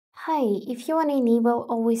Hi, if you want to enable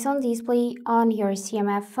always on display on your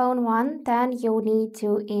CMF phone one, then you'll need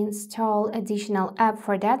to install additional app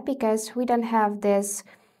for that because we don't have this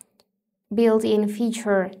built-in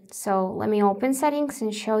feature. So let me open settings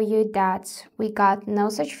and show you that we got no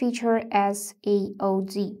such feature as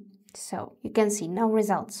AOD. So you can see no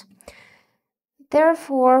results.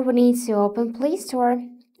 Therefore, we need to open Play Store,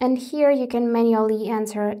 and here you can manually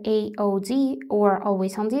enter AOD or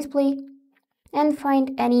always on display and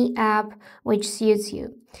find any app which suits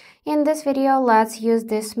you. In this video, let's use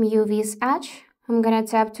this Movies Edge. I'm gonna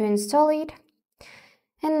tap to install it.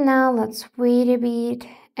 And now let's wait a bit.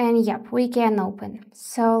 And yep, we can open.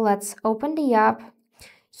 So let's open the app.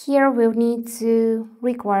 Here we'll need to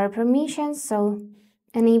require permissions, so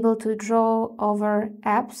enable to draw over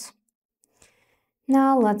apps.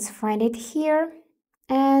 Now let's find it here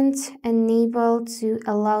and enable to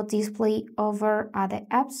allow display over other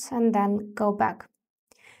apps and then go back.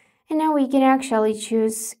 And now we can actually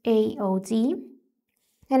choose AOD.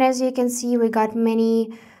 And as you can see, we got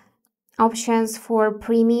many options for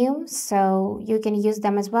premium, so you can use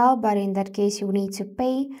them as well, but in that case you need to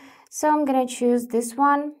pay. So I'm gonna choose this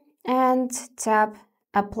one and tap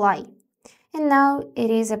apply. And now it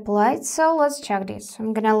is applied, so let's check this.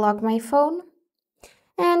 I'm gonna lock my phone.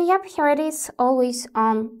 And yep, here it is, always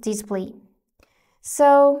on display.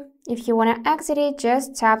 So if you want to exit it,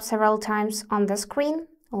 just tap several times on the screen,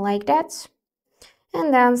 like that,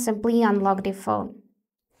 and then simply unlock the phone.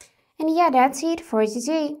 And yeah, that's it for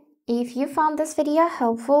today. If you found this video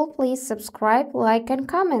helpful, please subscribe, like, and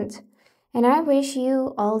comment. And I wish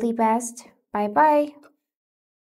you all the best. Bye bye.